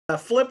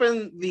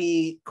Flipping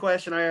the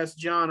question I asked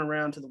John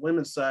around to the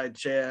women's side,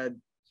 Chad,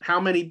 how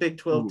many Big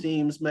 12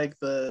 teams make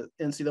the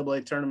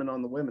NCAA tournament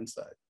on the women's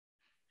side?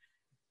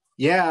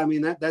 Yeah, I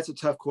mean, that's a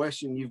tough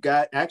question. You've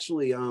got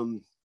actually,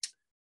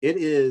 it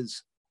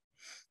is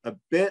a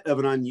bit of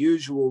an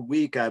unusual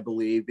week, I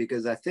believe,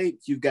 because I think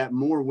you've got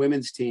more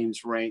women's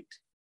teams ranked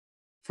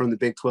from the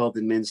Big 12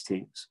 than men's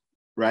teams,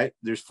 right?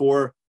 There's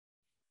four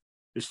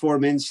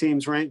men's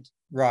teams ranked.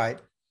 Right.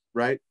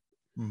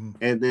 Mm-hmm.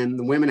 And then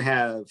the women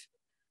have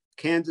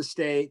Kansas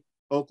State,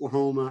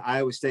 Oklahoma,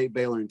 Iowa State,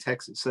 Baylor, and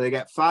Texas. So they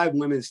got 5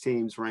 women's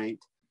teams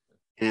ranked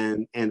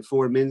and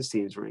 4 men's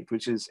teams ranked,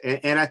 which is,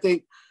 and I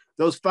think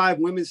those 5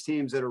 women's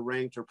teams that are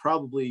ranked are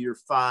probably your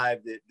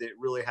 5 that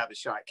really have a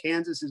shot.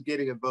 Kansas is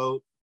getting a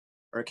vote,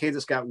 or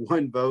Kansas got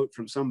 1 vote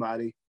from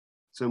somebody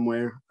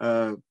somewhere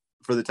for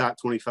the top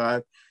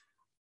 25.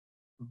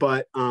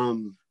 But,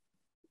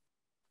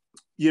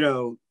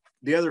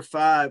 the other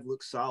 5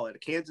 look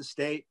solid. Kansas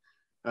State,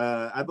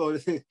 I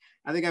voted,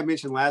 I think I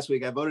mentioned last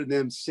week, I voted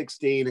them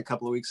 16 a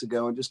couple of weeks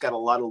ago and just got a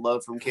lot of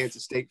love from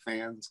Kansas State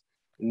fans.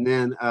 And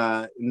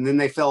then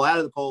they fell out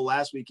of the poll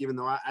last week, even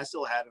though I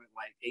still had them at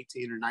like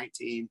 18 or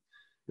 19.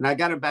 And I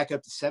got them back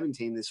up to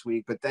 17 this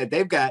week. But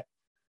they've got,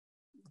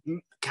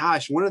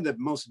 one of the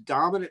most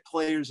dominant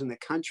players in the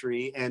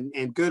country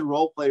and good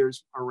role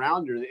players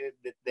around her.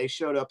 They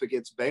showed up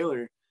against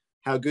Baylor,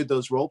 how good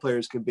those role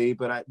players can be.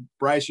 But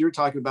Brice, you were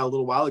talking about a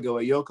little while ago,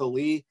 Ayoka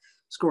Lee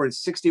scoring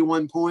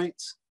 61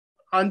 points.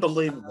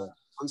 Unbelievable.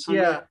 On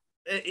Sunday. Yeah.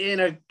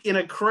 In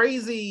a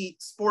crazy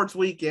sports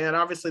weekend,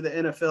 obviously the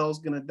NFL is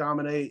going to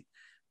dominate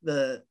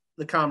the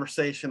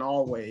conversation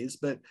always,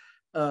 but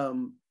her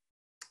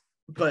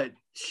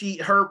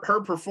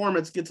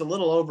performance gets a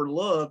little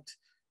overlooked.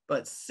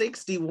 But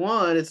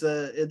 61, it's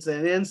an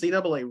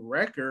NCAA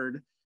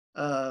record.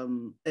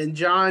 And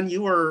John,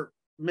 you were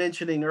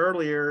mentioning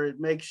earlier, it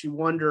makes you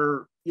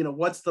wonder,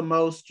 what's the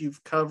most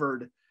you've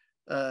covered?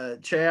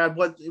 Chad,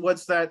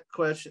 what's that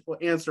question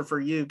answer for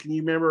you? Can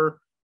you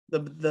remember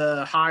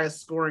the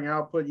highest scoring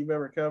output you've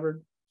ever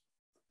covered?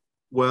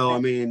 Well, I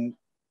mean,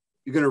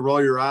 you're going to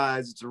roll your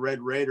eyes. It's a Red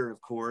Raider, of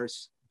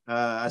course.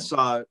 I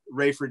saw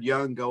Rayford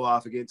Young go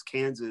off against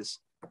Kansas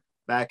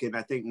back in,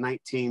 I think,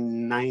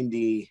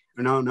 1990.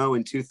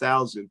 In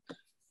 2000.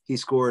 He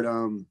scored,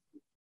 I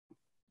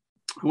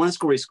want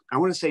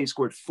to say he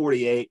scored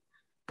 48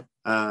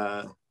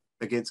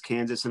 against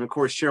Kansas. And, of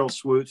course, Cheryl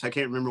Swoops. I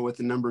can't remember what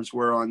the numbers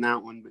were on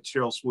that one, but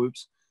Cheryl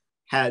Swoops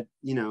had,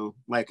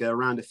 like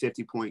around a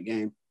 50-point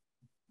game.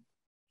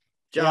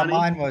 Johnny? Yeah,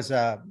 mine was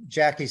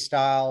Jackie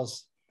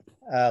Stiles,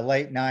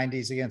 late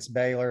 90s against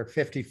Baylor,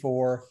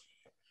 54.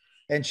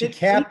 And she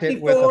capped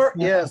it with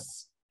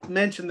yes,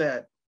 mention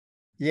that.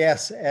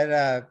 Yes,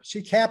 and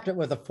she capped it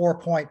with a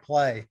 4-point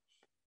play.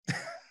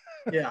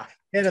 Yeah,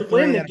 to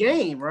win the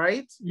game,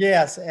 right?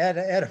 Yes, and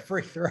a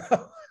free throw.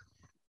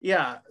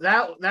 Yeah,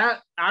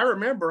 that I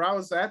remember. I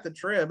was at the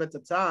Trib at the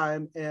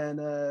time,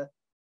 and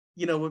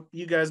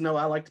you guys know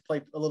I like to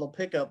play a little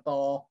pickup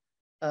ball.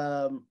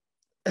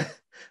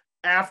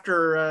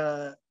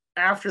 After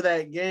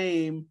that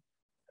game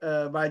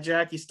by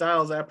Jackie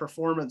Stiles, that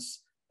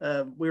performance,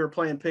 we were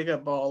playing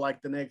pickup ball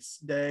like the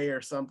next day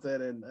or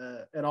something,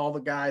 and all the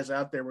guys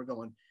out there were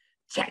going,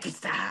 Jackie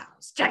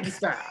Stiles,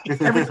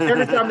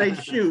 every time they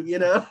shoot,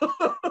 I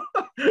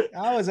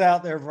was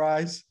out there,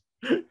 Brice.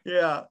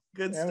 Yeah,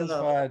 good that stuff. Was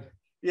fun.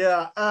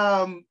 Yeah,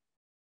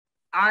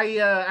 I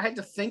had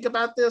to think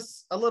about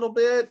this a little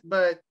bit,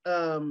 but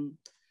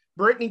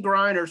Brittany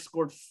Griner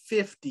scored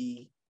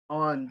 50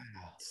 on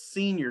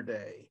senior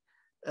day,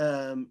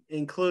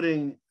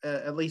 including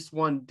at least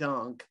 1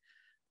 dunk.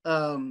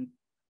 And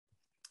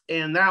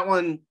that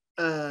one,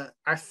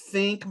 I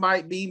think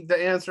might be the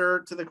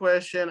answer to the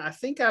question. I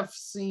think I've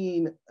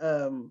seen,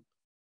 I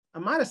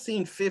might've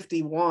seen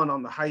 51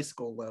 on the high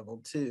school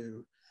level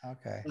too.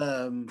 Okay.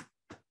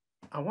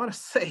 I want to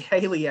say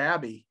Haley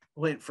Abbey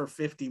went for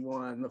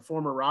 51, the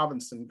former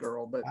Robinson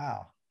girl, but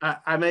wow.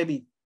 I may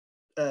be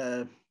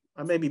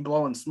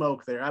blowing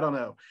smoke there. I don't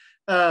know.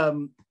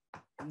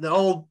 The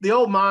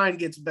old mind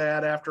gets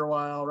bad after a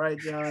while, right,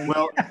 John?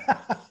 Well,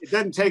 it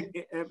doesn't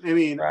take. I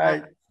mean,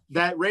 right.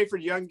 That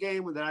Rayford Young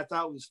game that I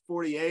thought was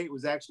 48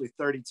 was actually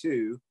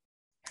 32.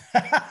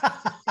 Oh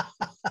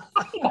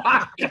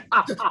my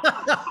God.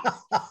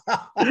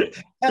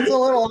 That's a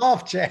little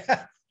off,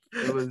 Chad.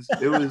 It was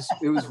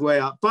way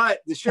up.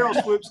 But the Cheryl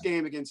Swoops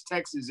game against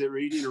Texas at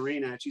Reading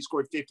Arena, she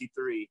scored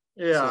 53.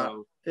 Yeah.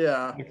 So.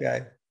 Yeah.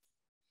 Okay.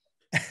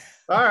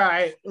 All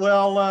right.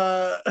 Well,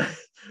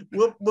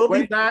 we'll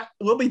be back.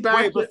 We'll be back.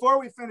 Wait, before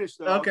we finish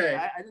though, okay.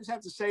 I just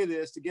have to say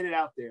this to get it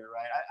out there,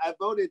 right? I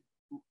voted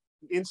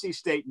NC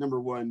State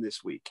 #1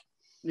 this week.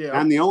 Yeah.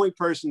 I'm the only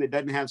person that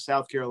doesn't have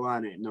South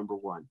Carolina at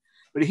 #1.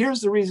 But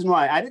here's the reason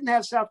why. I didn't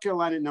have South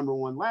Carolina at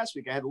 #1 last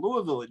week. I had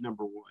Louisville at #1.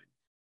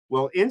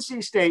 Well,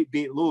 NC State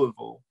beat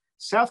Louisville.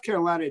 South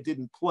Carolina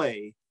didn't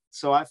play,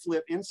 so I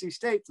flipped NC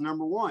State to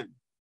 #1,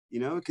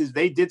 because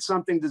they did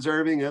something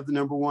deserving of the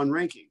 #1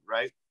 ranking,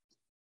 right?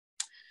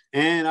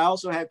 And I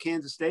also have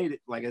Kansas State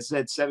at, like I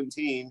said,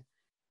 17.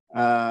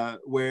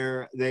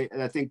 where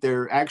I think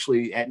they're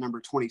actually at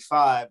number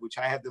 25, which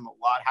I have them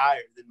a lot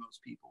higher than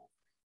most people.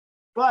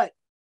 But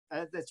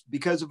that's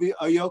because of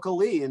Ayoka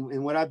Lee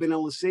and what I've been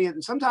able to see.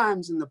 And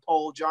sometimes in the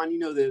poll, John, you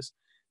know this,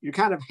 you're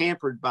kind of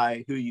hampered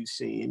by who you've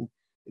seen.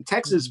 And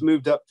Texas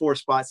moved up 4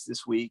 spots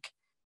this week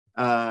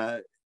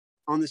on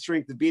the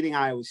strength of beating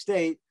Iowa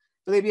State,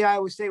 but they beat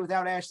Iowa State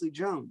without Ashley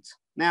Jones.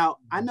 Now,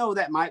 I know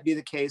that might be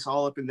the case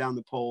all up and down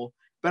the poll,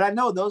 but I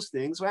know those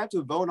things. So I have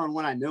to vote on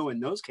what I know in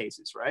those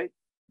cases, right?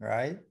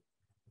 Right.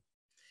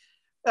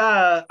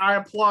 I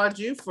applaud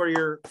you for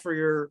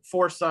your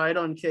foresight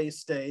on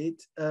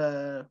K-State.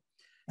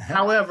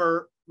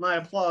 However, my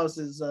applause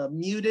is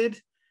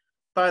muted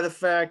by the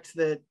fact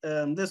that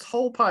this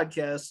whole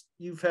podcast,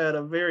 you've had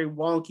a very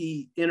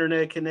wonky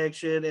internet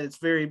connection, and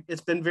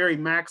it's been very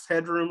Max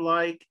Headroom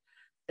like.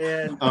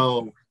 And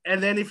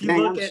and then if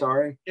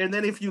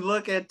you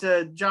look at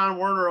John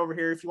Werner over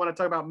here, if you want to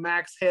talk about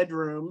Max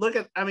Headroom,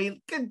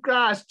 good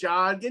gosh,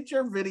 John, get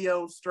your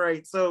video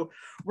straight. So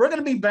we're going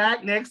to be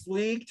back next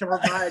week to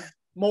provide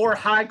more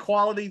high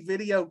quality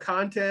video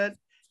content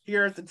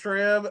here at the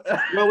Trib.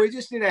 Well, we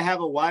just need to have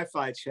a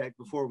Wi-Fi check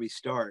before we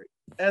start.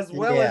 As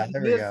well as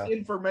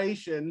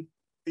misinformation,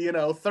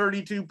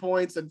 32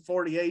 points and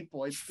 48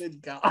 points.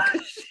 Good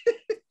gosh.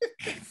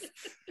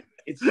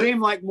 It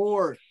seemed like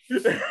more.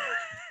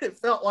 It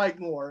felt like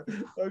more.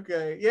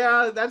 Okay.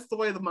 Yeah, that's the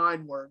way the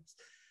mind works.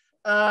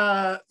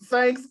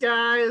 Thanks,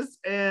 guys.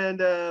 And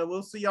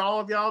we'll see all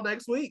of y'all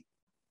next week.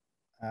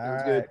 All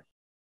right. Good.